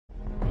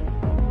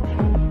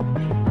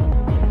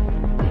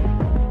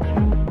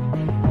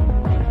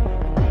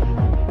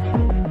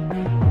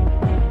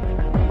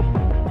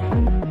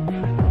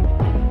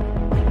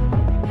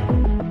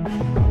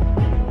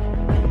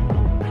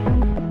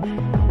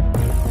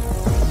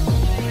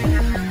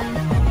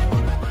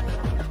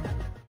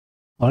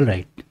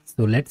Alright,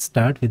 so let's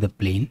start with a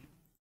plane.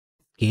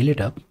 Scale it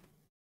up.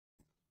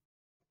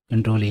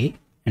 Control A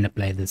and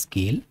apply the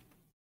scale.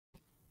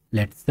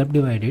 Let's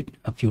subdivide it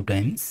a few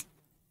times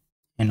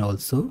and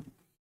also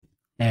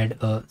add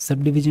a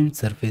subdivision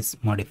surface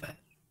modifier.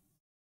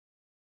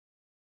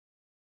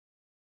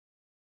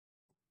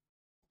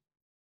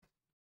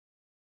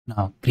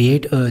 Now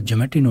create a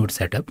geometry node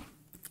setup,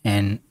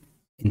 and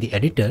in the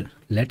editor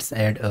let's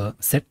add a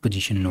set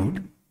position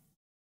node.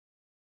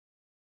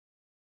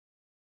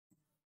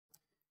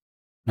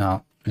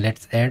 Now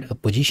let's add a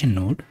position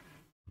node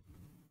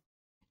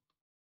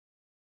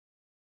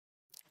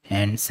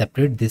and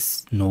separate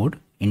this node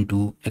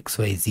into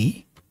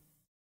XYZ.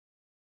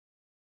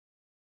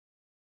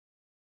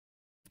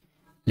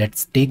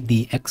 Let's take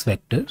the X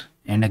vector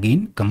and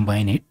again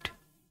combine it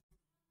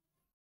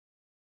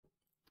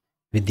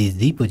with the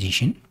Z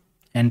position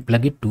and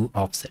plug it to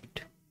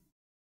offset.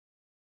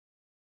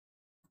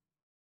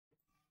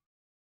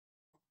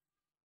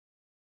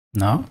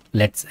 Now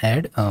let's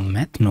add a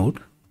math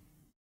node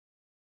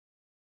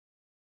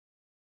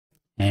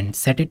and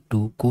set it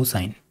to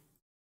cosine.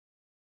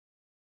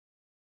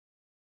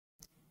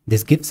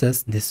 This gives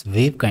us this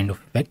wave kind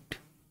of effect.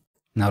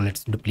 Now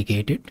let's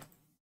duplicate it,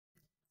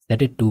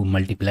 set it to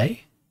multiply.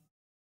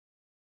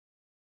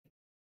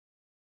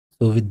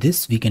 So with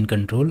this we can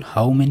control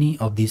how many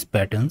of these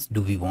patterns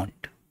do we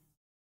want.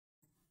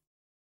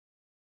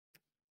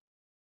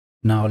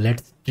 Now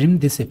let's trim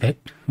this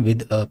effect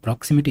with a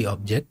proximity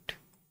object.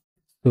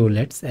 So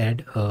let's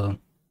add a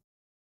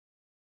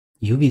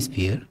UV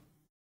sphere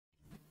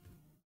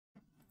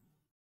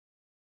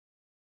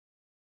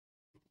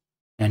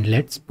and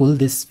let's pull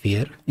this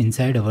sphere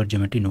inside our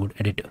geometry node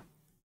editor.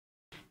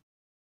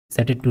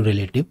 Set it to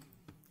relative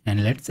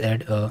and let's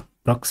add a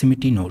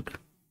proximity node.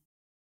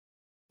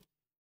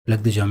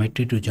 Plug the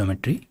geometry to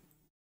geometry.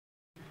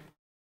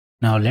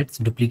 Now let's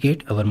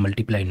duplicate our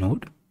multiply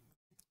node.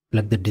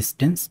 Plug the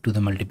distance to the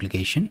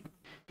multiplication.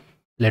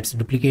 Let's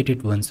duplicate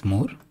it once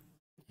more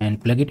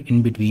and plug it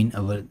in between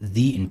our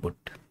Z input.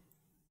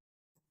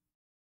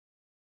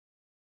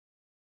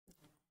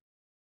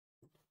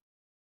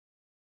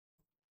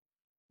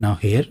 Now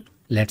here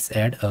let's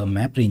add a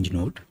map range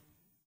node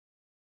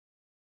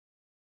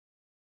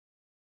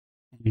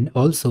and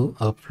also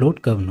a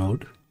float curve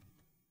node.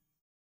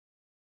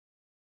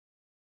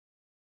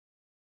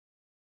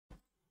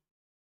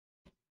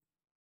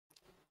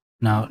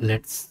 Now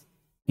let's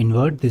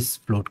invert this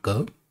float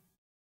curve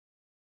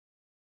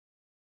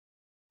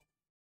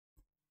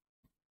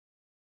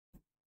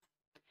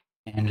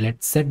and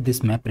let's set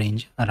this map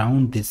range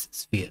around this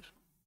sphere.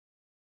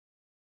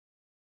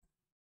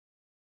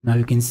 Now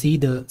you can see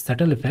the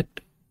subtle effect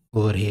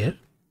over here,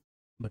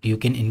 but you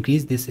can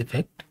increase this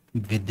effect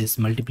with this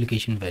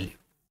multiplication value.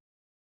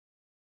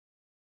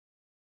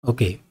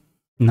 Okay,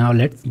 now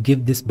let's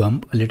give this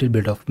bump a little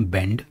bit of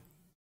bend.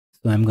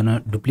 So I'm gonna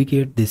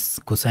duplicate this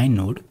cosine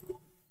node,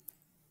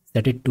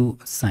 set it to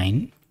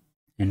sine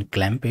and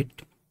clamp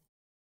it.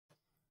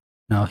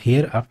 Now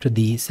here after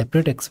the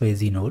separate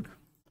XYZ node,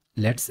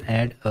 let's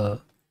add a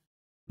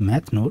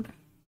math node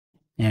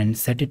and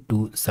set it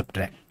to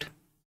subtract.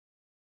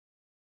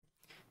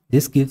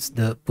 This gives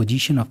the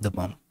position of the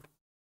bump.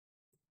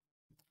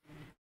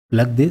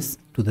 Plug this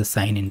to the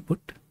sine input.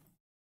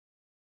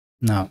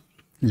 Now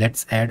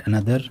let's add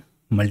another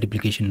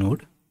multiplication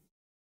node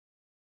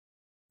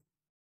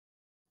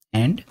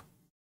and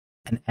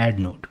an add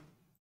node.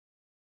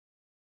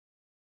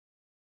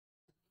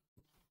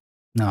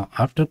 Now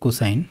after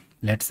cosine,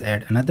 let's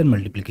add another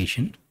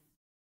multiplication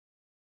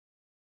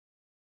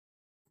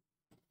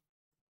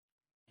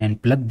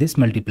and plug this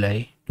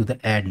multiply to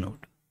the add node.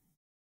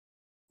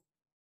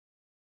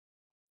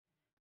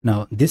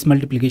 Now this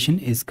multiplication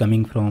is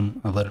coming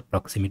from our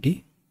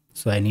proximity,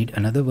 so I need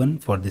another one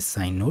for this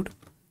sine node.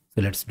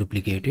 So let's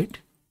duplicate it,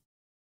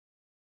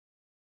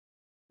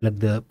 plug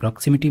the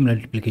proximity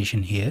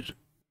multiplication here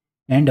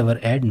and our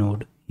add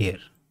node here.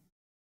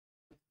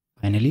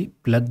 Finally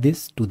plug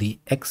this to the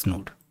X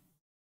node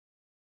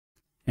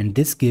and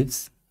this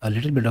gives a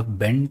little bit of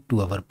bend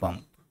to our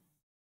bump.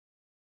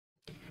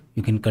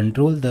 You can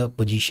control the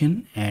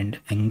position and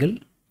angle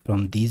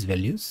from these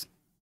values.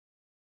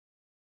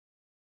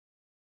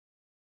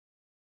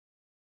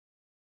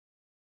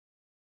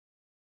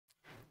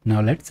 Now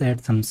let's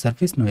add some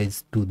surface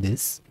noise to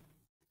this.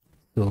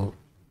 So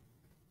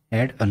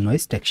add a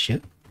noise texture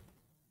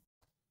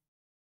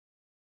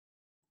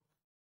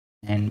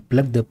and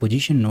plug the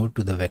position node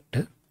to the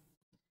vector.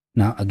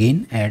 Now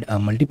again add a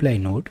multiply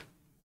node,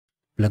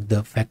 plug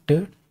the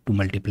factor to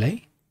multiply.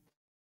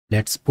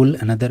 Let's pull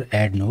another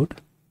add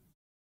node,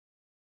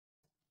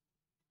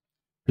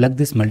 plug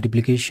this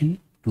multiplication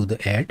to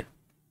the add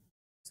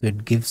so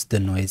it gives the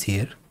noise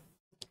here.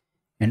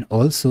 And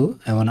also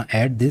I want to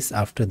add this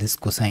after this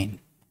cosine.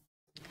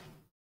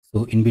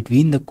 So in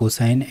between the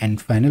cosine and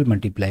final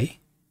multiply,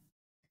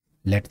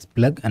 let's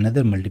plug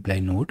another multiply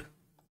node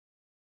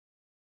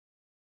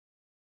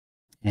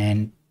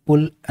and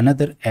pull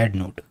another add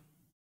node.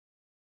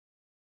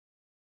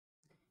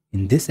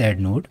 In this add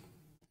node,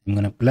 I'm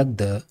going to plug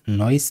the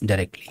noise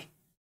directly.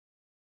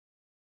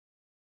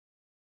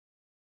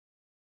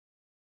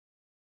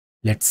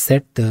 Let's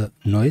set the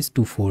noise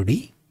to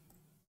 4D.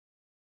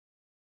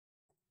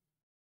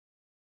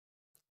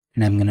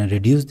 And I'm going to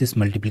reduce this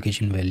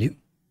multiplication value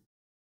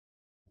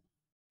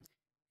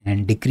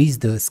and decrease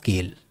the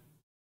scale.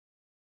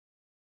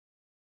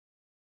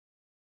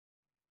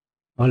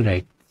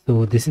 Alright,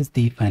 so this is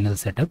the final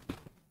setup.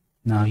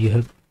 Now you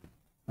have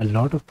a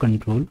lot of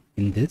control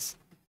in this.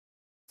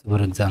 So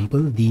for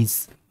example,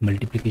 these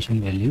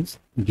multiplication values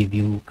give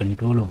you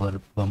control over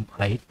bump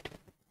height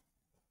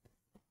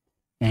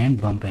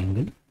and bump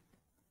angle.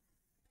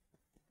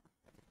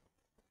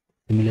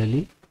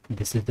 Similarly,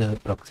 this is the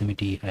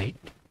proximity height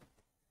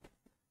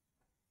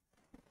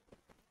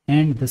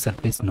and the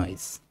surface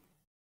noise.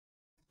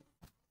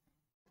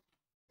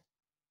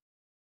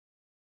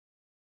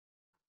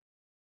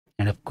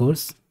 And of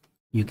course,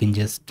 you can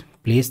just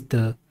place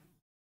the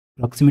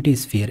proximity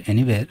sphere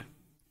anywhere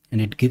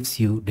and it gives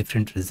you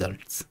different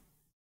results.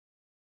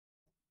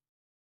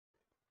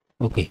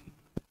 Okay,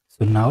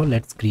 so now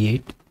let's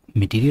create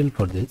material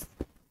for this.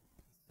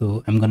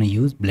 So I'm going to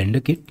use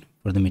Blender Kit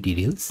for the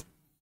materials.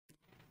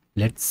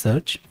 Let's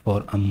search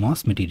for a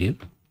moss material.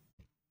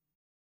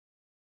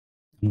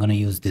 I'm going to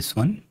use this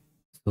one.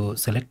 So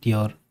select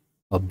your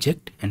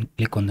object and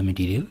click on the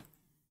material.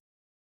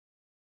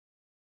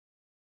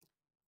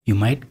 You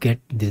might get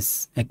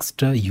this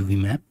extra UV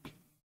map.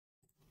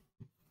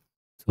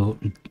 So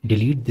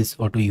delete this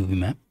auto UV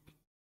map.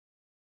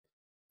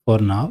 For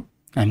now,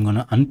 I'm going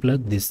to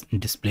unplug this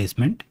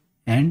displacement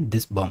and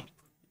this bump.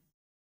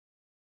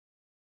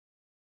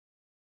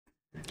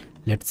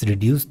 Let's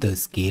reduce the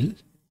scale.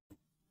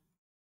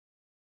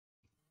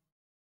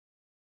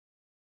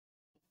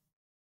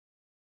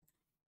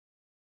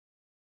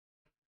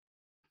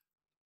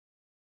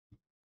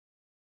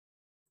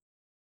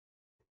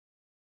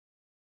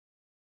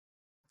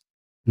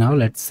 Now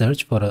let's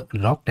search for a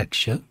rock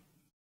texture.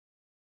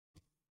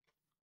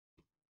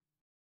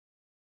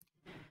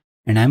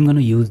 And I'm going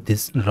to use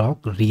this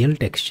rock real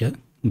texture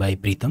by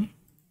Pritham.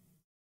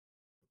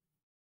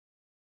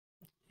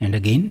 And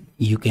again,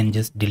 you can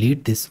just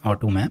delete this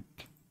auto map.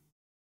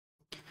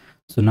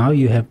 So now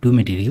you have two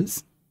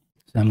materials.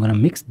 So I'm going to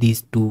mix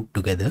these two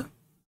together.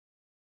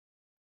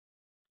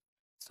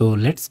 So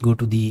let's go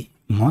to the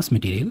moss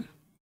material.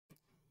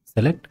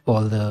 Select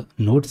all the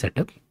node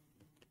setup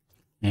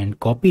and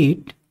copy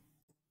it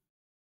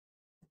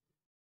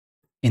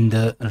in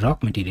the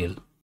rock material.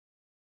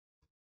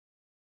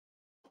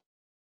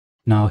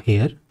 Now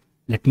here,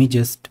 let me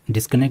just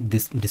disconnect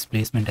this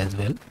displacement as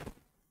well.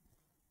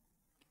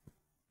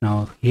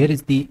 Now here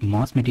is the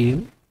moss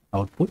material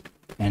output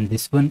and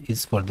this one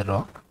is for the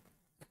rock.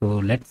 So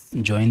let's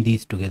join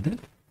these together.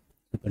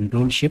 So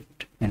Control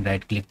Shift and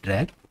right click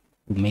drag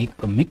to make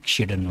a mix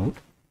shader node.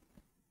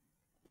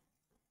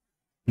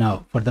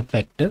 Now for the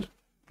factor,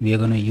 we are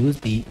going to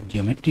use the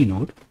geometry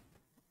node.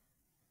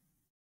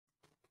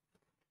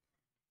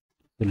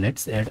 So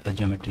let's add a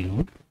geometry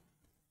node.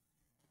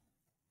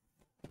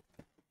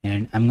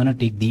 And I'm going to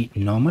take the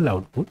normal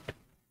output,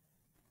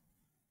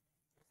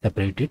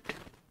 separate it.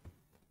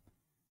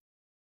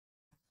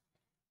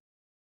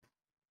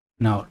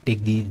 Now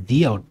take the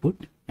Z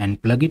output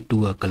and plug it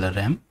to a color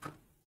ramp.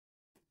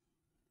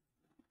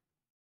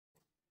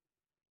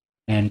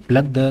 And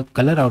plug the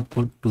color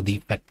output to the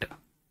factor.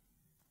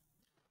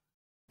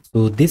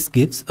 So this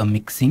gives a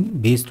mixing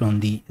based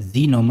on the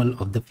Z normal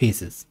of the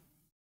faces.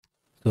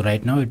 So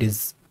right now it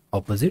is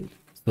opposite.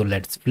 So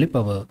let's flip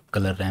our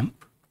color ramp.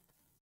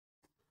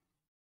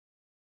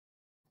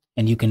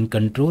 And you can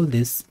control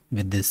this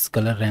with this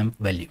color ramp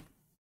value.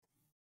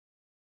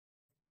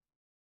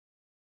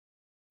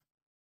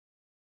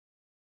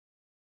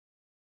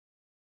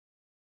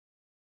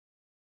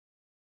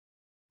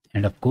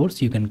 And of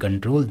course, you can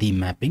control the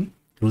mapping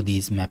through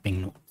these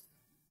mapping nodes.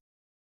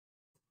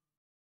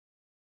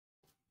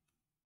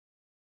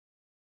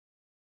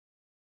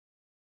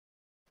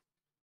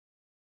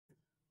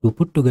 To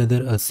put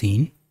together a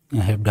scene,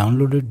 I have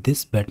downloaded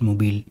this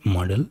Batmobile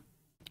model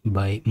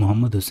by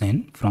Mohammad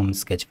Hussain from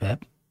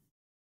Sketchfab.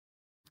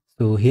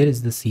 So here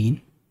is the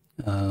scene.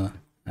 I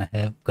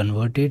have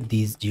converted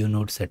these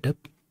geonode setup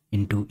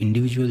into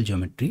individual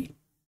geometry.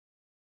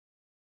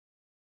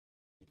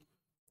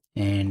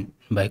 And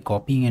by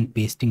copying and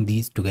pasting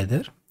these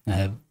together, I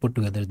have put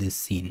together this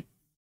scene.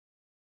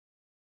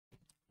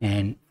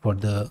 And for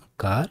the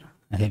car,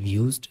 I have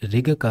used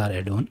Rig a Car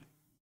add-on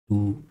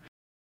to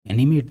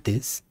animate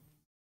this.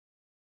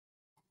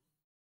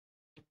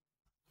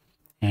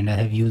 And I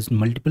have used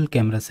multiple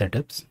camera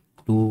setups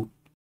to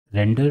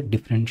render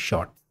different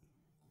shots.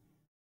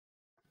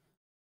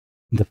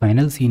 The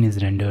final scene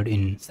is rendered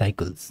in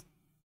cycles.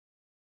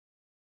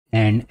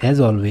 And as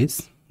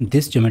always,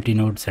 this geometry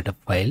node setup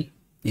file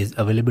is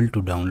available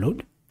to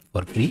download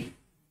for free.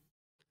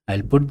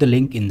 I'll put the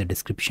link in the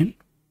description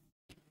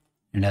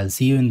and I'll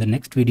see you in the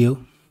next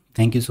video.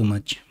 Thank you so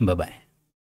much. Bye bye.